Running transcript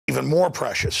even more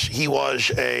precious. He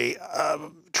was a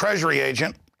Treasury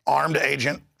agent, armed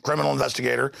agent, criminal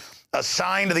investigator,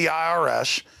 assigned to the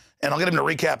IRS. And I'll get him to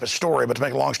recap his story, but to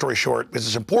make a long story short, because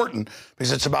it's important,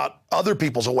 because it's about other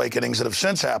people's awakenings that have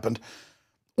since happened,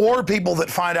 or people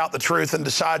that find out the truth and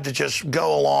decide to just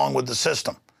go along with the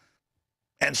system.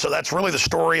 And so that's really the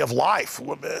story of life.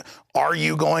 Are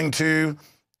you going to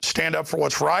stand up for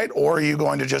what's right, or are you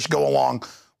going to just go along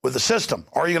with the system?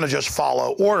 Are you going to just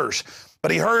follow orders?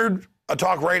 But he heard a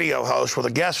talk radio host with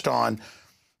a guest on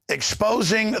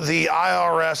exposing the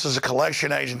IRS as a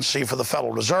collection agency for the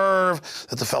Federal Reserve,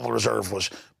 that the Federal Reserve was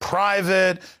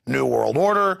private, New World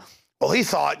Order. Well, he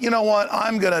thought, you know what,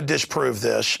 I'm going to disprove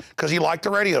this, because he liked the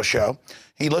radio show.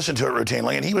 He listened to it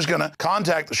routinely, and he was going to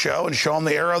contact the show and show them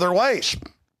the error of their ways.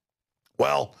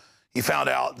 Well, he found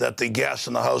out that the guests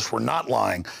and the hosts were not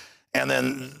lying, and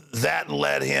then that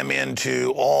led him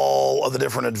into all of the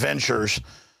different adventures,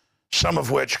 some of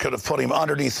which could have put him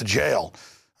underneath the jail.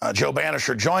 Joe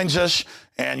Banisher joins us,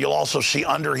 and you'll also see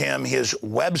under him his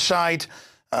website,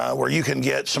 where you can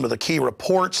get some of the key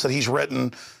reports that he's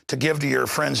written to give to your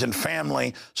friends and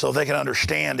family so they can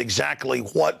understand exactly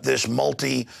what this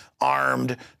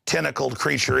multi-armed, tentacled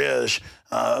creature is.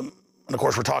 And, of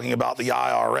course, we're talking about the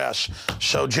IRS.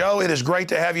 So, Joe, it is great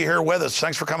to have you here with us.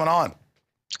 Thanks for coming on.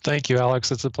 Thank you,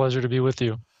 Alex. It's a pleasure to be with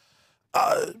you.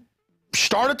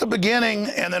 Start at the beginning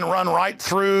and then run right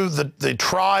through the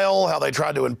trial, how they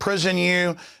tried to imprison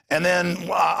you, and then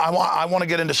I want to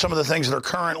get into some of the things that are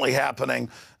currently happening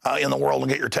in the world and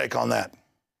get your take on that.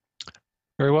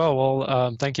 Very well.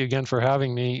 Well, thank you again for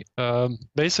having me.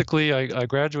 Basically, I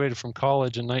graduated from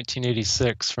college in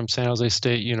 1986 from San Jose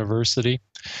State University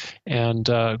and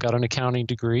got an accounting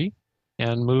degree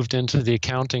and moved into the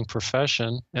accounting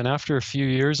profession. And after a few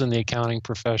years in the accounting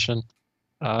profession,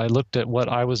 I looked at what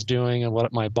I was doing and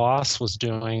what my boss was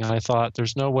doing, and I thought,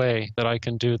 there's no way that I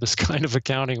can do this kind of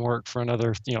accounting work for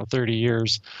another 30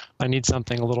 years. I need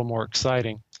something a little more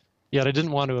exciting. Yet I didn't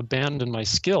want to abandon my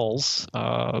skills,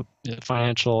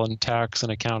 financial and tax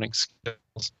and accounting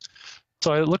skills.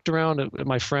 So I looked around at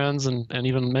my friends and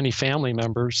even many family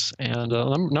members, and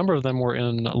a number of them were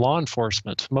in law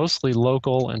enforcement, mostly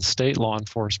local and state law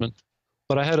enforcement.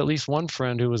 But I had at least one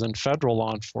friend who was in federal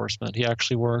law enforcement. He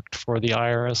actually worked for the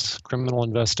IRS Criminal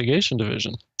Investigation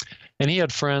Division. And he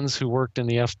had friends who worked in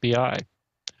the FBI.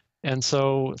 And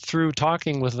so through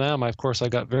talking with them, of course, I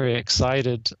got very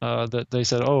excited that they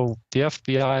said, oh, the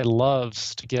FBI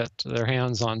loves to get their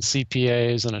hands on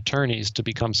CPAs and attorneys to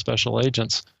become special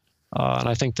agents. And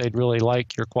I think they'd really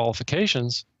like your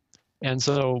qualifications. And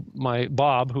so my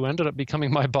Bob, who ended up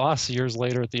becoming my boss years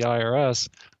later at the IRS,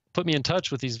 put me in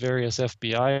touch with these various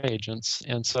FBI agents.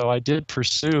 And so I did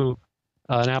pursue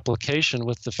an application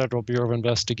with the Federal Bureau of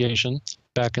Investigation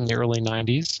back in the early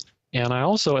 90s. And I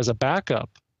also, as a backup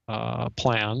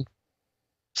plan,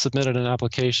 submitted an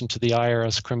application to the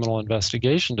IRS Criminal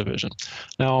Investigation Division.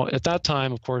 Now, at that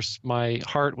time, of course, my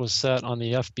heart was set on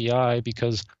the FBI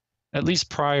because at least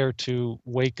prior to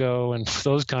Waco and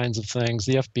those kinds of things,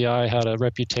 the FBI had a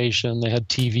reputation. They had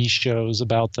TV shows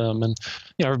about them, and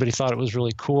everybody thought it was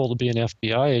really cool to be an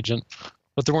FBI agent.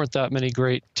 But there weren't that many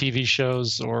great TV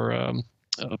shows or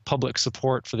public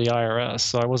support for the IRS,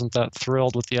 so I wasn't that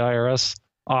thrilled with the IRS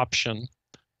option.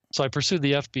 So I pursued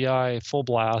the FBI full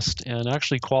blast and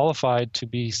actually qualified to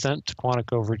be sent to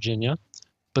Quantico, Virginia.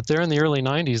 But there in the early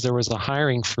 90s, there was a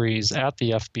hiring freeze at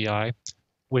the FBI,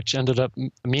 which ended up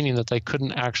meaning that they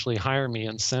couldn't actually hire me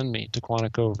and send me to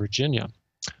Quantico, Virginia.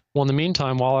 Well, in the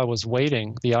meantime, while I was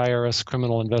waiting, the IRS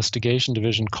Criminal Investigation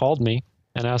Division called me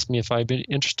and asked me if I'd be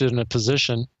interested in a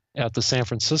position at the San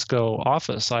Francisco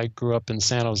office. I grew up in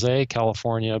San Jose,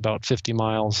 California, about 50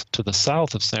 miles to the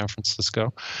south of San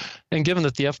Francisco. And given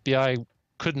that the FBI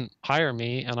couldn't hire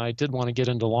me and I did want to get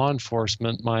into law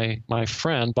enforcement, my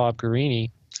friend, Bob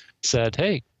Guarini, said,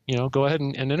 hey, go ahead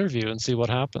and interview and see what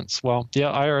happens. Well, the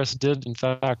IRS did, in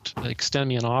fact, extend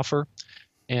me an offer.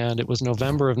 And it was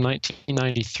November of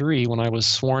 1993 when I was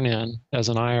sworn in as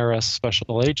an IRS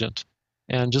special agent.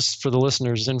 And just for the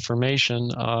listeners' information,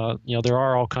 there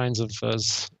are all kinds of,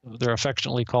 as they're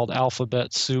affectionately called,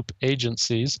 alphabet soup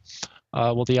agencies.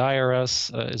 Well, the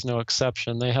IRS is no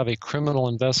exception. They have a criminal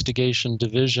investigation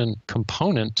division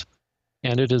component,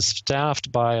 and it is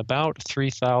staffed by about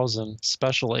 3,000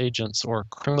 special agents or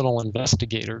criminal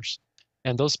investigators.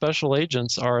 And those special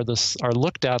agents are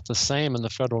looked at the same in the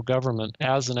federal government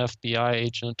as an FBI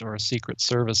agent or a Secret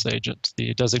Service agent.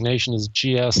 The designation is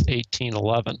GS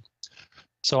 1811.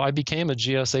 So I became a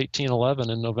GS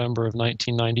 1811 in November of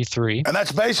 1993. And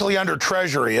that's basically under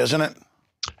Treasury, isn't it?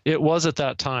 It was at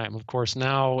that time. Of course,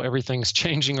 now everything's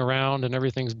changing around and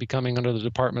everything's becoming under the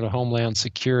Department of Homeland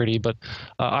Security, but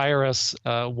IRS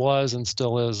was and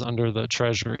still is under the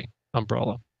Treasury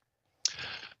umbrella.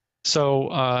 So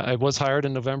I was hired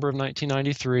in November of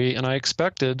 1993, and I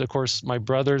expected, of course, my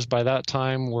brothers by that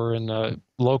time were in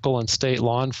local and state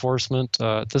law enforcement.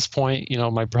 At this point,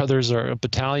 my brothers are a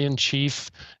battalion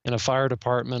chief in a fire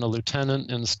department, a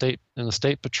lieutenant in the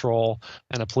state patrol,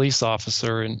 and a police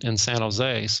officer in San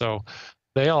Jose. So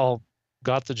they all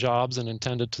got the jobs and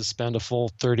intended to spend a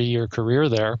full 30-year career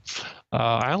there.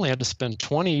 I only had to spend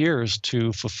 20 years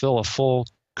to fulfill a full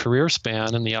career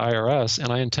span in the IRS, and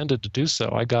I intended to do so.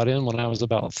 I got in when I was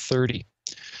about 30.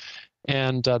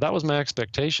 And that was my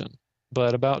expectation.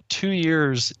 But about 3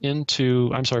 years into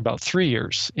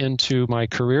my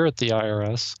career at the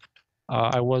IRS,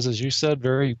 I was, as you said,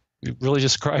 you really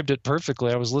described it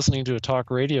perfectly. I was listening to a talk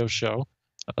radio show.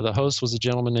 The host was a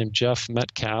gentleman named Jeff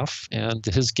Metcalf, and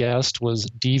his guest was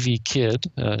DV Kidd.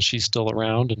 She's still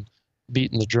around and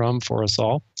beating the drum for us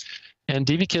all. And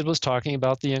DV Kidd was talking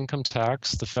about the income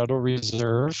tax, the Federal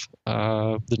Reserve,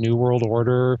 the New World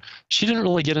Order. She didn't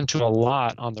really get into a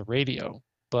lot on the radio,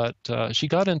 but she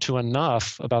got into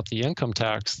enough about the income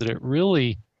tax that it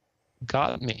really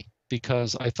got me,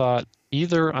 because I thought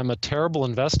either I'm a terrible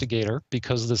investigator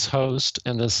because this host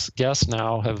and this guest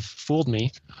now have fooled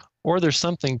me, or there's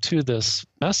something to this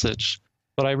message.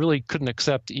 But I really couldn't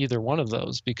accept either one of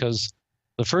those, because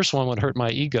the first one would hurt my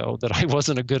ego, that I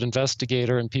wasn't a good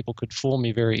investigator and people could fool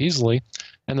me very easily.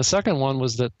 And the second one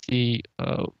was that the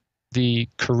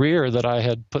career that I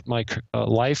had put my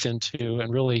life into,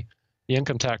 and really the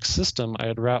income tax system I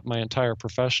had wrapped my entire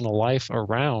professional life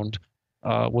around,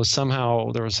 was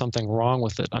somehow, there was something wrong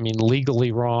with it. I mean,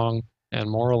 legally wrong and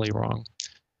morally wrong.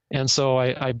 And so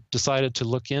I decided to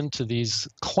look into these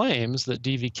claims that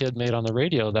DV Kidd made on the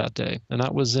radio that day. And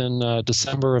that was in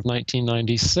December of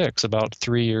 1996, about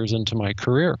 3 years into my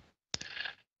career.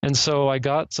 And so I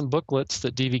got some booklets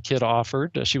that DV Kidd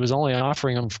offered. She was only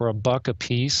offering them for $1 a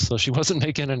piece, so she wasn't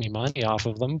making any money off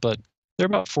of them, but they're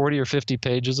about 40 or 50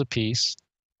 pages a piece.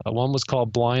 One was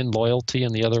called Blind Loyalty,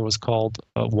 and the other was called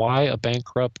Why a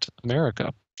Bankrupt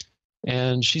America.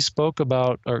 And she spoke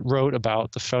about, or wrote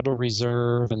about, the Federal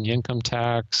Reserve and the income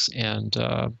tax and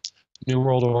New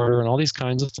World Order and all these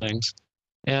kinds of things.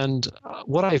 And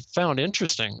what I found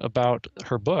interesting about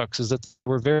her books is that they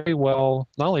were very well,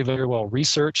 not only very well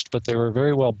researched, but they were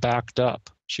very well backed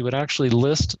up. She would actually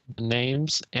list the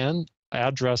names and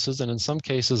addresses, and in some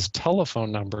cases,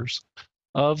 telephone numbers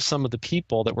of some of the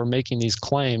people that were making these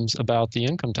claims about the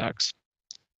income tax.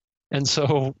 And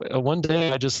so one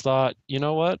day I just thought, you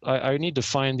know what, I need to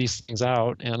find these things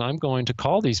out, and I'm going to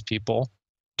call these people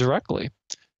directly.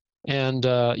 And,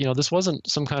 this wasn't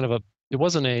it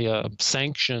wasn't a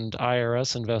sanctioned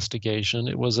IRS investigation.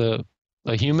 It was a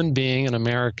human being, an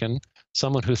American,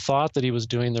 someone who thought that he was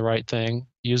doing the right thing,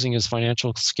 using his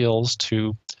financial skills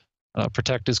to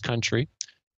protect his country.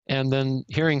 And then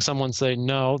hearing someone say,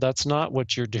 no, that's not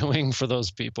what you're doing for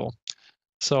those people.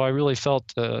 So I really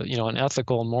felt, an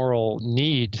ethical and moral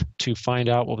need to find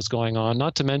out what was going on,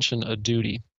 not to mention a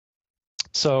duty.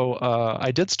 So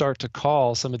I did start to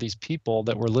call some of these people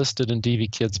that were listed in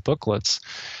DV Kidd's booklets.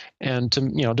 And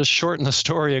to, just shorten the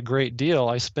story a great deal,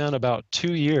 I spent about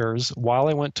 2 years while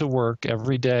I went to work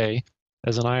every day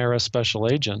as an IRS special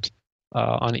agent.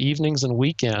 On evenings and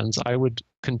weekends, I would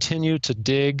continue to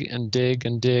dig and dig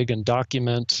and dig and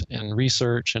document and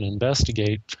research and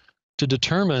investigate to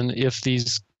determine if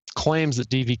these claims that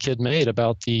DV Kidd made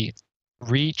about the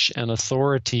reach and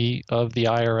authority of the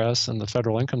IRS and the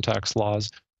federal income tax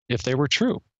laws, if they were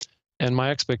true. And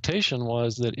my expectation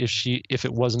was that if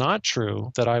it was not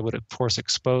true, that I would, of course,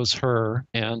 expose her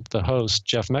and the host,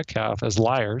 Jeff Metcalf, as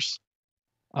liars.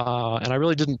 And I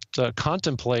really didn't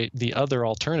contemplate the other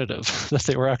alternative, that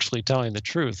they were actually telling the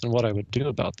truth, and what I would do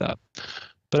about that.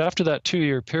 But after that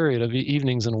 2-year period of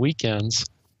evenings and weekends,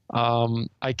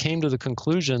 I came to the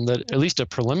conclusion that, at least a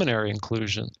preliminary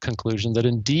conclusion, that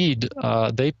indeed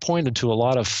they pointed to a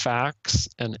lot of facts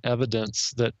and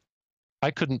evidence that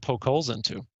I couldn't poke holes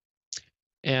into.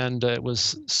 And it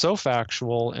was so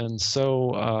factual and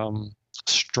so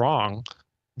strong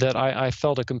that I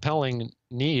felt a compelling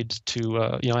need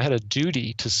to, I had a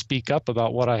duty to speak up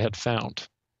about what I had found.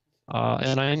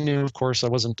 And I knew, of course, I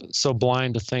wasn't so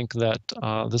blind to think that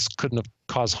this couldn't have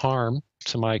caused harm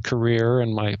to my career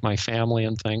and my family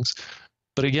and things.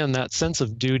 But again, that sense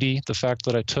of duty, the fact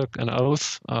that I took an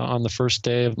oath on the first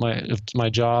day of my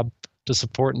job to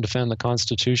support and defend the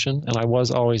Constitution, and I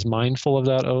was always mindful of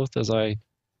that oath as I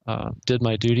did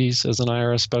my duties as an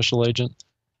IRS special agent.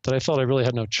 that I felt I really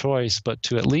had no choice but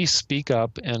to at least speak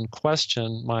up and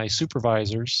question my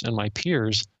supervisors and my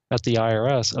peers at the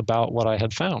IRS about what I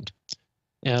had found.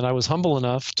 And I was humble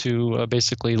enough to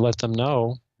basically let them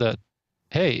know that,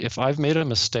 hey, if I've made a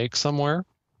mistake somewhere,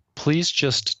 please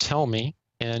just tell me,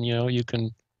 and you can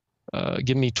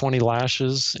give me 20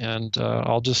 lashes, and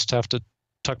I'll just have to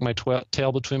tuck my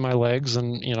tail between my legs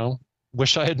and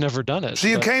wish I had never done it. So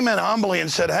you came in humbly and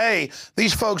said, hey,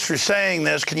 these folks are saying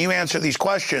this. Can you answer these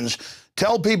questions?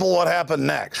 Tell people what happened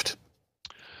next.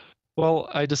 Well,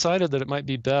 I decided that it might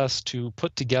be best to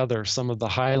put together some of the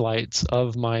highlights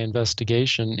of my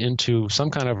investigation into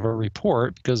some kind of a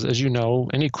report, because as you know,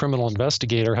 any criminal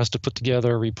investigator has to put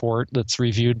together a report that's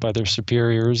reviewed by their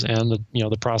superiors and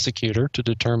the prosecutor to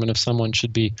determine if someone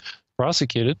should be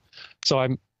prosecuted. So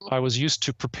I was used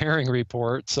to preparing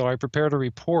reports, so I prepared a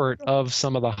report of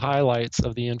some of the highlights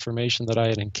of the information that I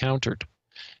had encountered.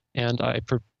 And I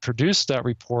produced that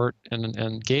report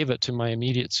and gave it to my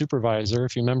immediate supervisor.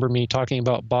 If you remember me talking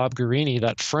about Bob Guarini,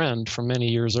 that friend from many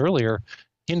years earlier,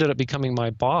 he ended up becoming my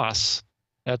boss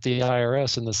at the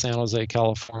IRS in the San Jose,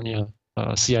 California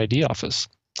CID office.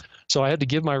 So I had to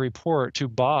give my report to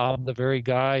Bob, the very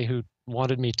guy who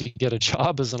wanted me to get a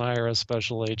job as an IRS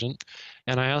special agent.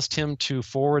 And I asked him to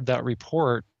forward that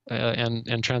report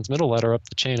and transmit a letter up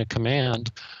the chain of command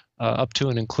up to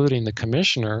and including the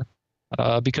commissioner.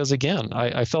 Because again,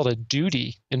 I felt a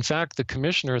duty. In fact, the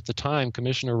commissioner at the time,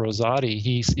 Commissioner Rosati,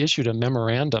 he issued a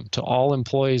memorandum to all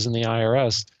employees in the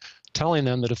IRS telling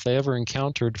them that if they ever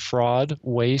encountered fraud,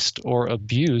 waste, or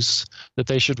abuse, that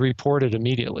they should report it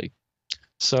immediately.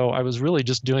 So I was really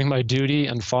just doing my duty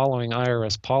and following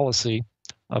IRS policy.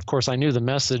 Of course, I knew the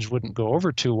message wouldn't go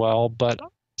over too well, but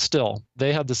still,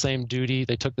 they had the same duty.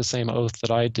 They took the same oath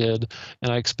that I did,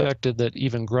 and I expected that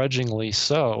even grudgingly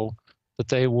so, that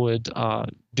they would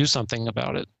do something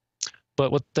about it.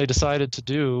 But what they decided to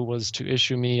do was to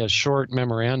issue me a short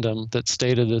memorandum that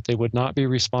stated that they would not be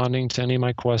responding to any of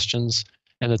my questions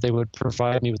and that they would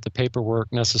provide me with the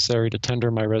paperwork necessary to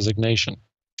tender my resignation.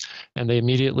 And they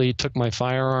immediately took my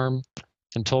firearm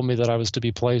and told me that I was to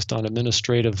be placed on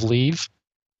administrative leave.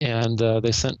 And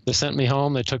they sent me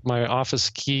home. They took my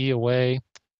office key away,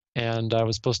 and I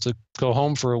was supposed to go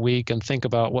home for a week and think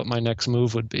about what my next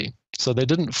move would be. So they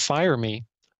didn't fire me,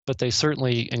 but they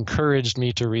certainly encouraged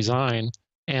me to resign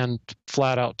and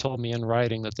flat out told me in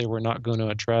writing that they were not going to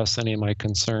address any of my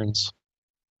concerns.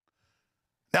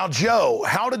 Now, Joe,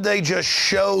 how did they just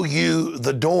show you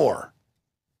the door?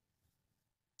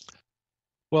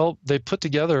 Well, they put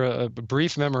together a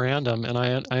brief memorandum, and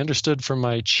I understood from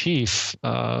my chief,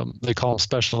 they call them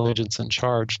special agents in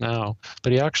charge now,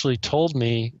 but he actually told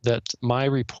me that my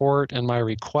report and my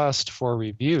request for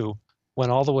review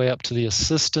went all the way up to the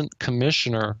Assistant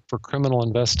Commissioner for Criminal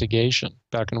Investigation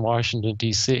back in Washington,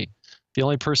 D.C. The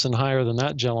only person higher than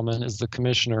that gentleman is the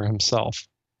commissioner himself.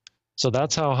 So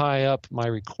that's how high up my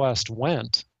request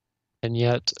went. And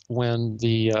yet when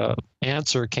the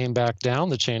answer came back down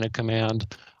the chain of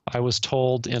command, I was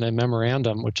told in a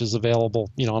memorandum, which is available,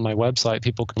 on my website,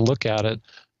 people can look at it,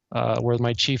 where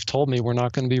my chief told me, we're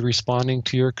not going to be responding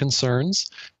to your concerns,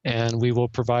 and we will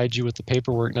provide you with the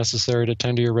paperwork necessary to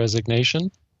tender your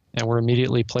resignation, and we're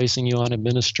immediately placing you on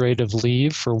administrative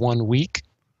leave for 1 week,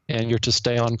 and you're to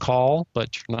stay on call, but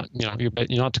you're not,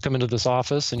 you're not to come into this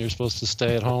office, and you're supposed to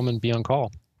stay at home and be on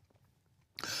call.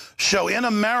 So in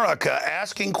America,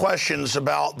 asking questions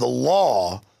about the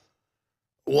law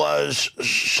was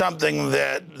something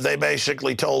that they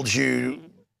basically told you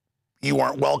you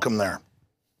weren't welcome there.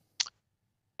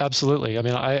 Absolutely. I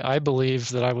mean, I believe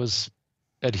that I was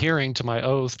adhering to my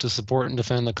oath to support and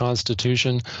defend the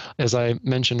Constitution. As I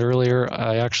mentioned earlier,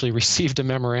 I actually received a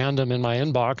memorandum in my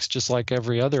inbox, just like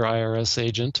every other IRS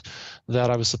agent, that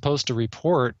I was supposed to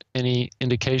report any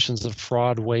indications of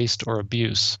fraud, waste, or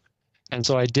abuse. And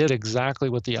so I did exactly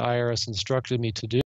what the IRS instructed me to do.